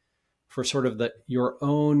that for sort of your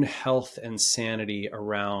own health and sanity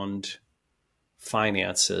around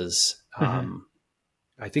finances,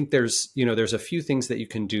 I think there's a few things that you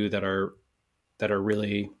can do that are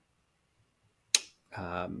really,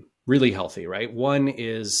 really healthy, right? One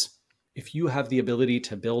is if you have the ability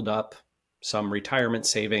to build up some retirement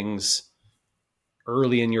savings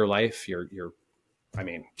early in your life, your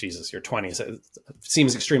 20s, it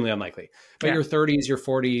seems extremely unlikely, but your 30s, your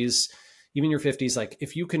 40s, even your 50s, like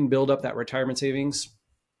if you can build up that retirement savings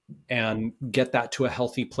and get that to a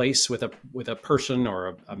healthy place with a person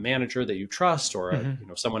or a manager that you trust, or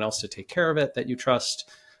someone else to take care of it that you trust,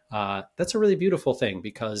 that's a really beautiful thing,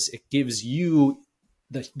 because it gives you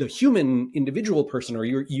the human individual person, or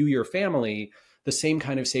your family, the same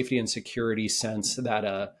kind of safety and security sense that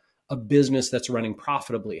a business that's running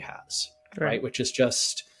profitably has, right? Which is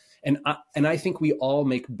just, and I think we all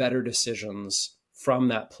make better decisions from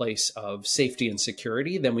that place of safety and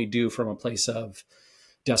security than we do from a place of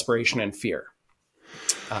desperation and fear.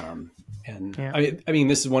 I mean,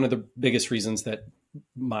 this is one of the biggest reasons that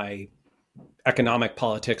my economic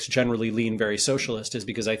politics generally lean very socialist, is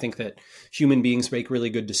because I think that human beings make really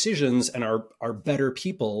good decisions and are better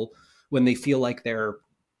people when they feel like their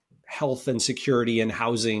health and security and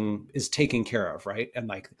housing is taken care of, right? And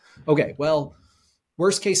like, okay, well,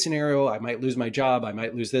 worst case scenario, I might lose my job, I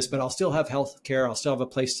might lose this, but I'll still have health care, I'll still have a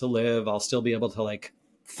place to live, I'll still be able to like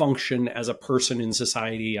function as a person in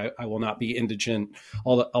society, I will not be indigent,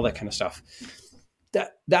 all that kind of stuff.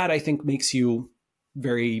 That I think makes you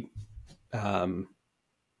very, it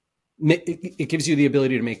gives you the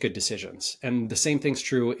ability to make good decisions. And the same thing's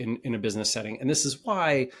true in a business setting. And this is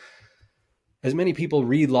why, as many people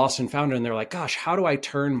read Lost and Founder and they're like, gosh, how do I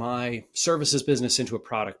turn my services business into a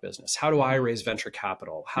product business? How do I raise venture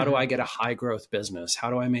capital? How do I get a high growth business?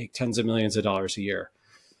 How do I make tens of millions of dollars a year?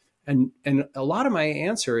 And a lot of my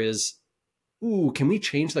answer is, can we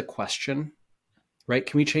change the question, right?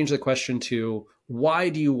 Can we change the question to, why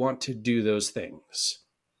do you want to do those things?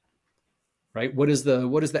 Right? What is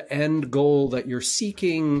the end goal that you're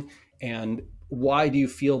seeking? And why do you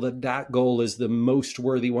feel that goal is the most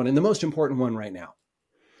worthy one and the most important one right now?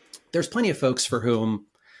 There's plenty of folks for whom,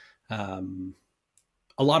 a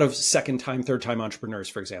lot of second-time, third-time entrepreneurs,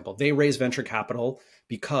 for example, they raise venture capital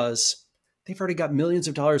because they've already got millions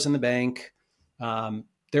of dollars in the bank.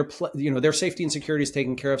 Their safety and security is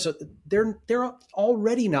taken care of. So they're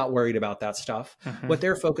already not worried about that stuff. What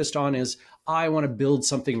they're focused on is, I want to build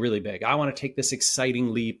something really big. I want to take this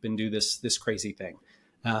exciting leap and do this crazy thing.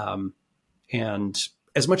 And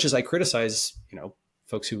as much as I criticize,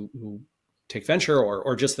 folks who take venture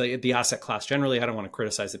or just the asset class generally, I don't want to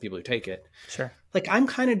criticize the people who take it. Sure. Like, I'm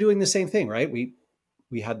kind of doing the same thing, right? We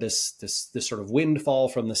had this sort of windfall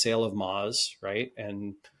from the sale of Moz, right?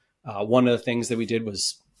 And one of the things that we did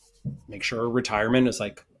was make sure retirement is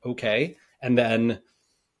like, okay. And then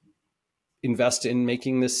invest in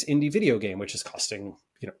making this indie video game, which is costing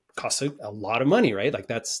a lot of money, right? Like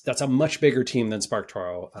that's a much bigger team than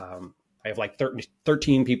SparkToro. I have like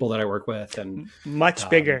 13 people that I work with, and much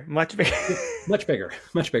bigger team.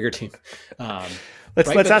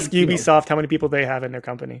 Let's ask Ubisoft how many people they have in their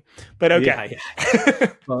company. But okay.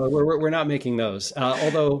 Yeah. Well, we're not making those.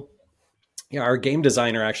 Although, our game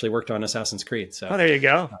designer actually worked on Assassin's Creed. So there you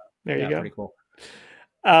go. There you go. Pretty cool.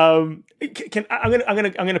 I'm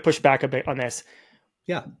gonna push back a bit on this.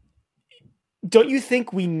 Yeah. Don't you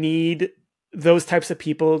think we need those types of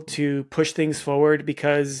people to push things forward?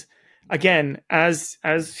 Because again, as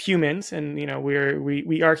humans, and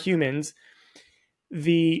we are humans,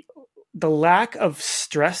 the lack of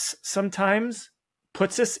stress sometimes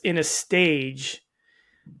puts us in a stage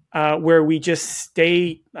where we just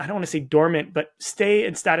stay, I don't want to say dormant, but stay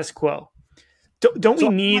in status quo. Don't we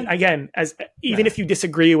need, again, even if you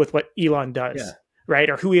disagree with what Elon does, right,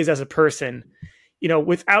 or who he is as a person,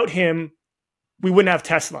 without him, we wouldn't have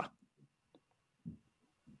Tesla.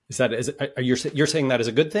 You're saying that is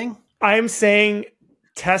a good thing? I'm saying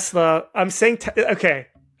Tesla. I'm saying okay.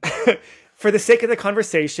 For the sake of the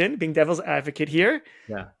conversation, being devil's advocate here,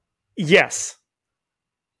 yes.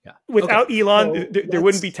 Yeah. Without Okay. Elon, So there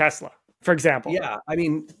wouldn't be Tesla, for example. Yeah. I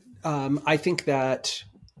mean, I think that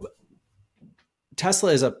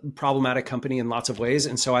Tesla is a problematic company in lots of ways.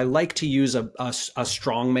 And so I like to use a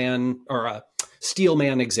strong man or a steel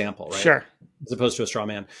man example, right? Sure. As opposed to a straw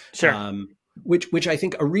man. Sure. Which I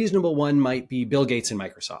think a reasonable one might be Bill Gates and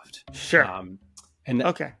Microsoft. Sure. And,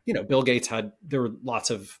 okay. Bill Gates there were lots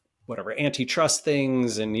of whatever antitrust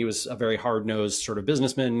things, and he was a very hard-nosed sort of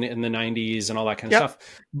businessman in the 90s and all that kind of stuff.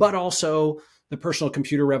 But also the personal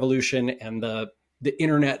computer revolution and the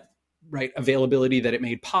internet, right, availability that it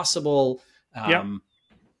made possible.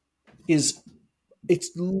 It's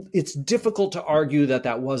difficult to argue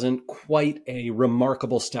that wasn't quite a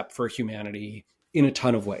remarkable step for humanity in a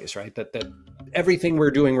ton of ways, right? That everything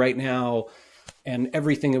we're doing right now and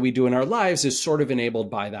everything that we do in our lives is sort of enabled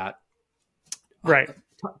by that. Right.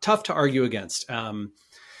 Tough to argue against.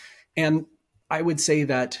 And I would say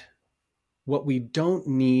that what we don't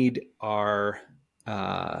need are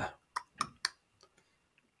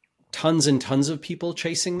tons and tons of people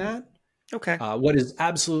chasing that. Okay. What is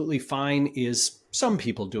absolutely fine is some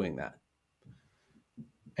people doing that.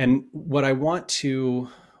 And what I want to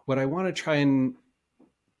try and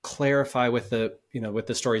clarify with the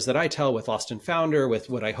stories that I tell with Lost and Founder,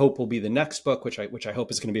 with what I hope will be the next book, which I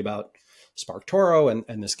hope is going to be about Spark Toro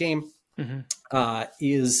and this game,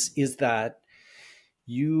 is that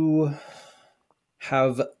you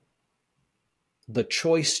have the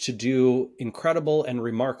choice to do incredible and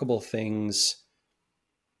remarkable things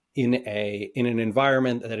in an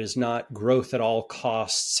environment that is not growth at all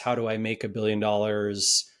costs. How do I make $1 billion?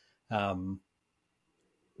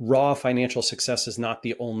 Raw financial success is not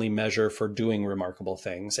the only measure for doing remarkable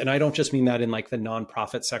things. And I don't just mean that in like the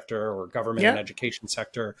nonprofit sector or government and education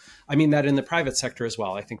sector. I mean that in the private sector as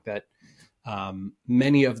well. I think that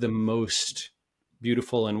many of the most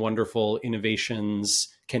beautiful and wonderful innovations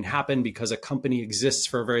can happen because a company exists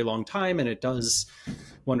for a very long time and it does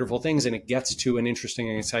wonderful things and it gets to an interesting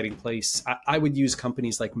and exciting place. I would use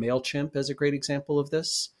companies like MailChimp as a great example of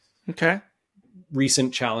this. Okay.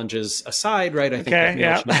 Recent challenges aside, right? I think that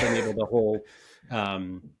MailChimp enabled the whole,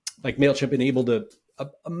 MailChimp enabled a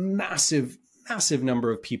massive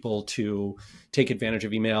number of people to take advantage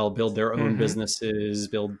of email, build their own businesses,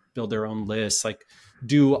 build their own lists, like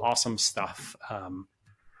do awesome stuff.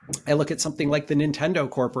 I look at something like the Nintendo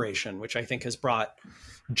Corporation, which I think has brought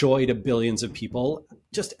joy to billions of people,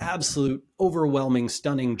 just absolute, overwhelming,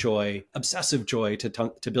 stunning joy, obsessive joy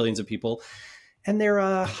to billions of people. And they're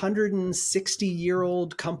a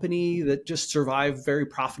 160-year-old company that just survived very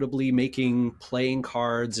profitably making playing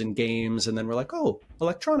cards and games. And then we're like, oh,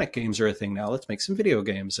 electronic games are a thing now. Let's make some video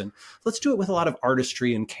games. And let's do it with a lot of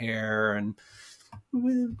artistry and care. And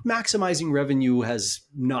maximizing revenue has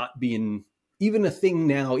not been even a thing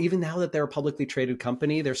now. Even now that they're a publicly traded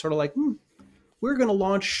company, they're sort of like, we're going to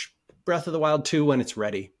launch Breath of the Wild 2 when it's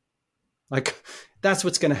ready. Like, that's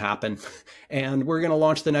what's going to happen. And we're going to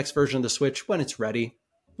launch the next version of the Switch when it's ready.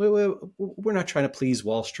 We're not trying to please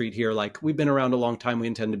Wall Street here. Like, we've been around a long time. We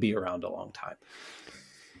intend to be around a long time.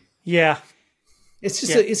 Yeah. It's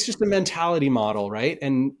just a mentality model, right?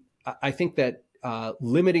 And I think that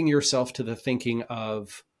limiting yourself to the thinking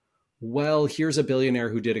of, well, here's a billionaire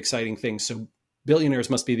who did exciting things, so billionaires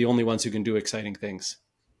must be the only ones who can do exciting things.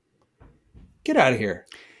 Get out of here.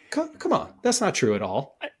 Come on. That's not true at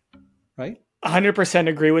all. Right? 100%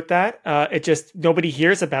 agree with that. It just, nobody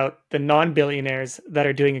hears about the non-billionaires that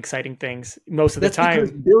are doing exciting things most of the time.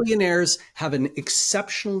 Because billionaires have an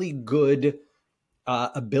exceptionally good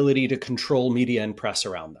ability to control media and press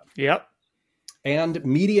around them. Yep. And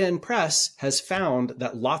media and press has found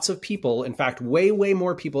that lots of people, in fact, way, way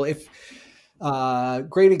more people,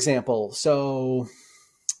 great example. So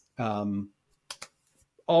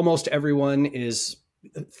almost everyone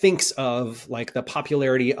thinks of like the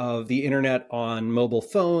popularity of the internet on mobile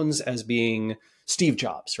phones as being Steve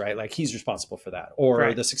Jobs, right? Like he's responsible for that.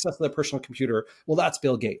 Or the success of the personal computer. Well, that's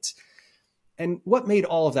Bill Gates. And what made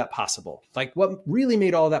all of that possible? Like what really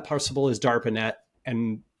made all of that possible is DARPANET.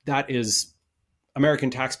 And that is American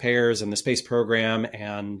taxpayers and the space program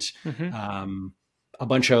and a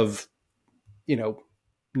bunch of,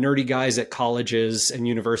 nerdy guys at colleges and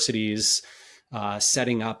universities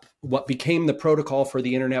setting up what became the protocol for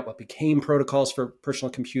the internet, what became protocols for personal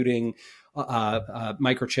computing,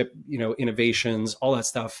 microchip, innovations, all that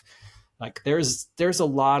stuff. Like there's a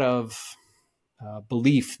lot of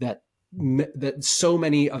belief that so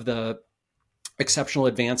many of the exceptional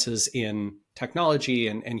advances in technology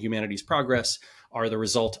and humanity's progress are the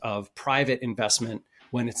result of private investment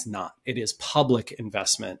when it's not. It is public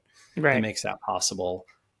investment that makes that possible.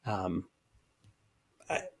 I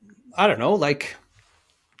don't know, like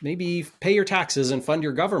maybe pay your taxes and fund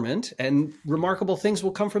your government, and remarkable things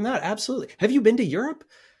will come from that. Absolutely. Have you been to Europe?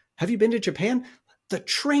 Have you been to Japan? The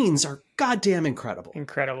trains are goddamn incredible.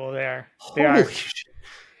 Incredible. They are. Holy shit.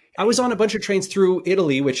 I was on a bunch of trains through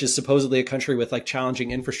Italy, which is supposedly a country with like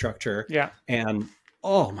challenging infrastructure. Yeah. And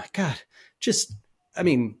oh my God,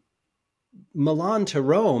 Milan to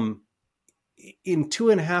Rome in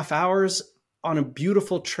 2.5 hours on a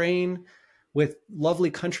beautiful train with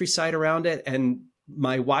lovely countryside around it. And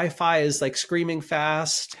my Wi-Fi is like screaming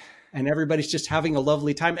fast and everybody's just having a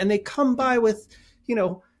lovely time. And they come by with,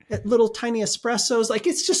 little tiny espressos. Like,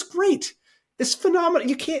 it's just great. It's phenomenal.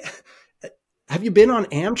 You can't, have you been on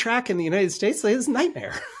Amtrak in the United States? Like, it's a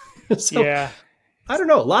nightmare. So, yeah. I don't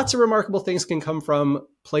know. Lots of remarkable things can come from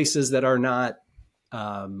places that are not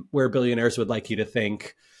where billionaires would like you to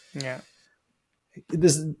think. Yeah.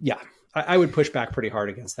 I would push back pretty hard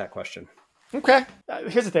against that question. Okay.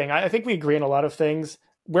 Here's the thing. I think we agree on a lot of things.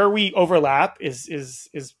 Where we overlap is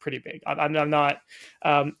pretty big. I'm not,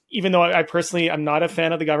 even though I personally, I'm not a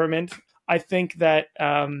fan of the government. I think that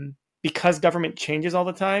because government changes all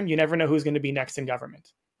the time, you never know who's going to be next in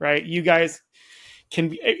government, right? You guys can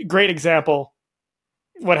be a great example.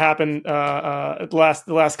 What happened the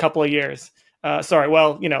last couple of years?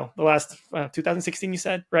 The last 2016, you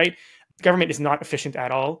said, right? The government is not efficient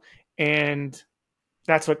at all, and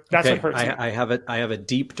that's what hurts. I have a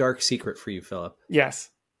deep, dark secret for you, Philip. Yes.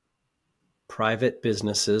 Private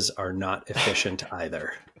businesses are not efficient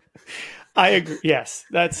either. I agree. Yes,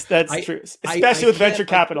 that's true, especially with venture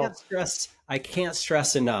capital. I can't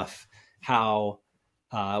stress enough how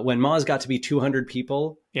when Moz got to be 200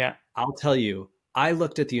 people, yeah, I'll tell you, I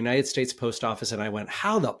looked at the United States Post Office and I went,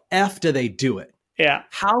 how the F do they do it? Yeah.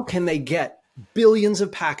 How can they get billions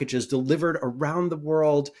of packages delivered around the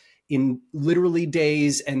world in literally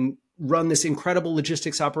days and run this incredible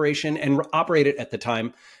logistics operation and operate it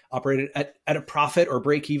at a profit or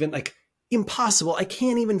break even? Like, impossible. I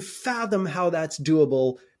can't even fathom how that's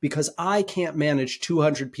doable because I can't manage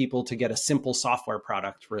 200 people to get a simple software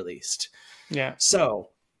product released. Yeah. So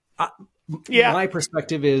my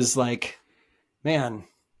perspective is like, man,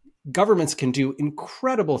 governments can do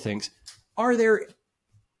incredible things. Are there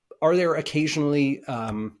occasionally,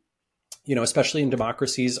 especially in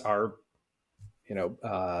democracies, are,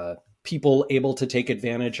 people able to take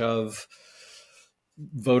advantage of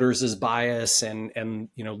voters' bias and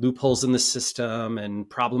loopholes in the system and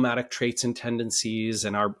problematic traits and tendencies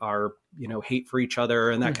and our hate for each other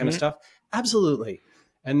and that kind of stuff? Absolutely.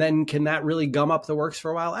 And then can that really gum up the works for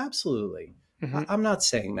a while? Absolutely. Mm-hmm. I'm not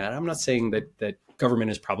saying that. I'm not saying that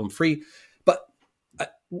government is problem free, but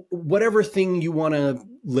whatever thing you want to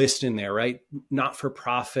list in there, right? Not for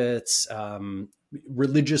profits,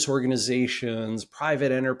 religious organizations,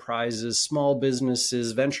 private enterprises, small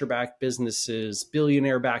businesses, venture-backed businesses,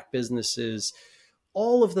 billionaire-backed businesses,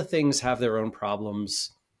 all of the things have their own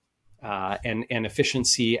problems, and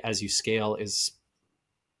efficiency as you scale is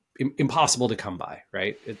impossible to come by,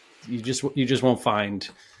 right? You just won't find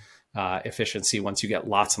efficiency once you get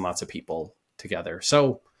lots and lots of people together.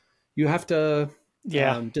 So you have to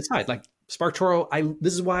decide. Like SparkToro,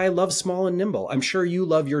 this is why I love small and nimble. I'm sure you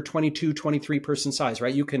love your 22, 23 person size,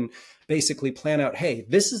 right? You can basically plan out, hey,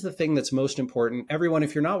 this is the thing that's most important. Everyone,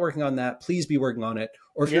 if you're not working on that, please be working on it.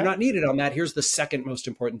 Or if you're not needed on that, here's the second most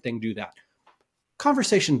important thing, do that.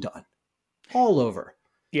 Conversation done. All over.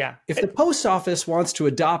 Yeah. If the post office wants to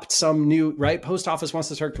adopt some new, right? Post office wants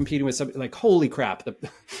to start competing with something like, holy crap.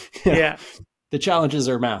 The challenges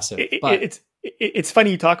are massive. It's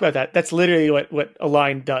funny you talk about that. That's literally what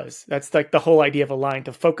Align does. That's like the whole idea of Align,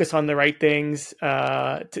 to focus on the right things,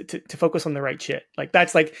 to focus on the right shit. Like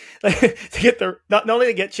that's like to get not only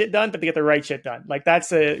to get shit done, but to get the right shit done. Like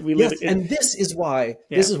that's and this is why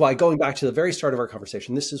going back to the very start of our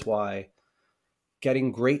conversation, this is why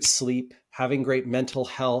getting great sleep, having great mental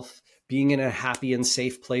health, being in a happy and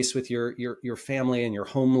safe place with your family and your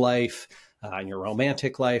home life, and your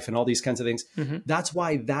romantic life and all these kinds of things. Mm-hmm. That's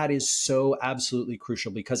why that is so absolutely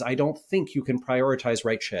crucial, because I don't think you can prioritize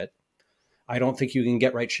right shit. I don't think you can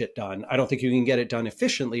get right shit done. I don't think you can get it done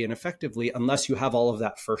efficiently and effectively unless you have all of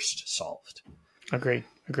that first solved.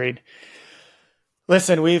 Agreed.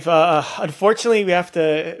 Listen, we've unfortunately we have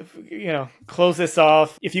to close this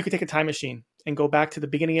off. If you could take a time machine and go back to the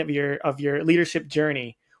beginning of your leadership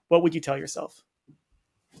journey, what would you tell yourself?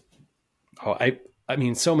 Oh, I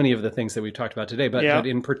mean, so many of the things that we've talked about today, but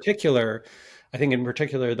in particular, I think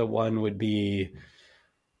the one would be,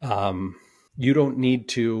 you don't need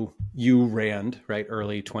to, Rand, right?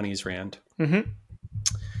 Early 20s Rand.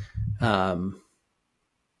 Mm-hmm.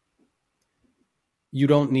 You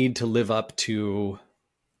don't need to live up to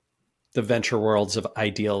the venture world's of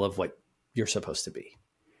ideal of what you're supposed to be.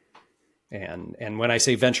 And when I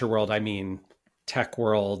say venture world, I mean tech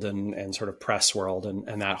world and sort of press world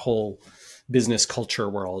and that whole business culture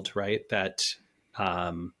world, right? That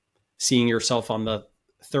seeing yourself on the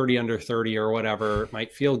 30 under 30 or whatever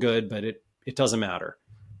might feel good, but it doesn't matter.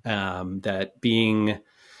 That being,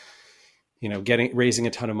 raising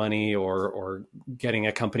a ton of money or getting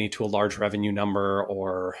a company to a large revenue number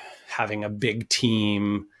or having a big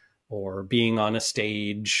team or being on a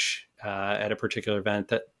stage at a particular event,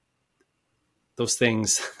 that those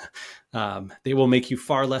things, they will make you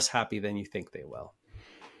far less happy than you think they will.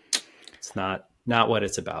 It's not what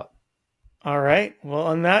it's about. All right. Well,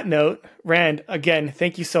 on that note, Rand, again,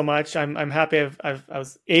 thank you so much. I'm happy I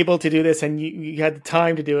was able to do this, and you had the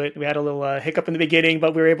time to do it. We had a little hiccup in the beginning,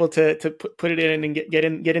 but we were able to put it in and get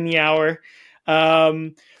in the hour.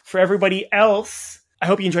 For everybody else, I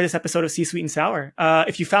hope you enjoyed this episode of C-Sweet and Sour.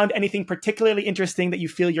 If you found anything particularly interesting that you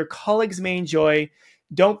feel your colleagues may enjoy,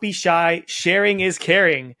 don't be shy. Sharing is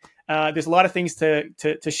caring. There's a lot of things to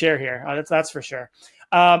share here. That's for sure.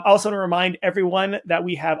 I also want to remind everyone that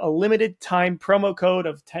we have a limited time promo code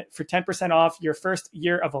for 10% off your first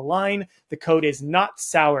year of Align. The code is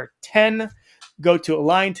NotSour10. Go to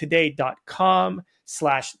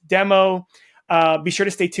aligntoday.com/demo. Be sure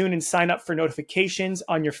to stay tuned and sign up for notifications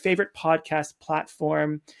on your favorite podcast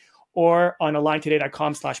platform or on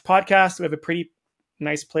aligntoday.com/podcast. We have a pretty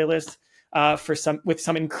nice playlist with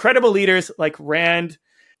some incredible leaders like Rand.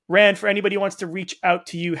 Rand, for anybody who wants to reach out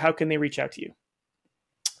to you, how can they reach out to you?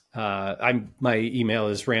 My email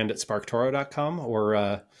is rand@sparktoro.com,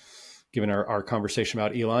 or given our conversation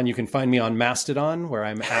about Elon, you can find me on Mastodon, where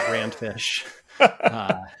I'm at Randfish.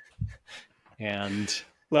 And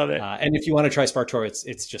love it. And if you want to try SparkToro,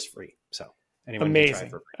 it's just free. So anyone amazing, can try it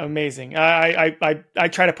for free. Amazing. I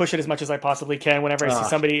try to push it as much as I possibly can whenever I see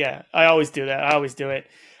somebody. Yeah, I always do that. I always do it.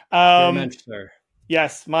 You're a mensch, sir.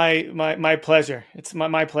 Yes, my pleasure. It's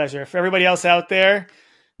my pleasure. For everybody else out there,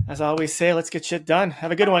 as I always say, let's get shit done.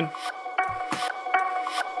 Have a good one.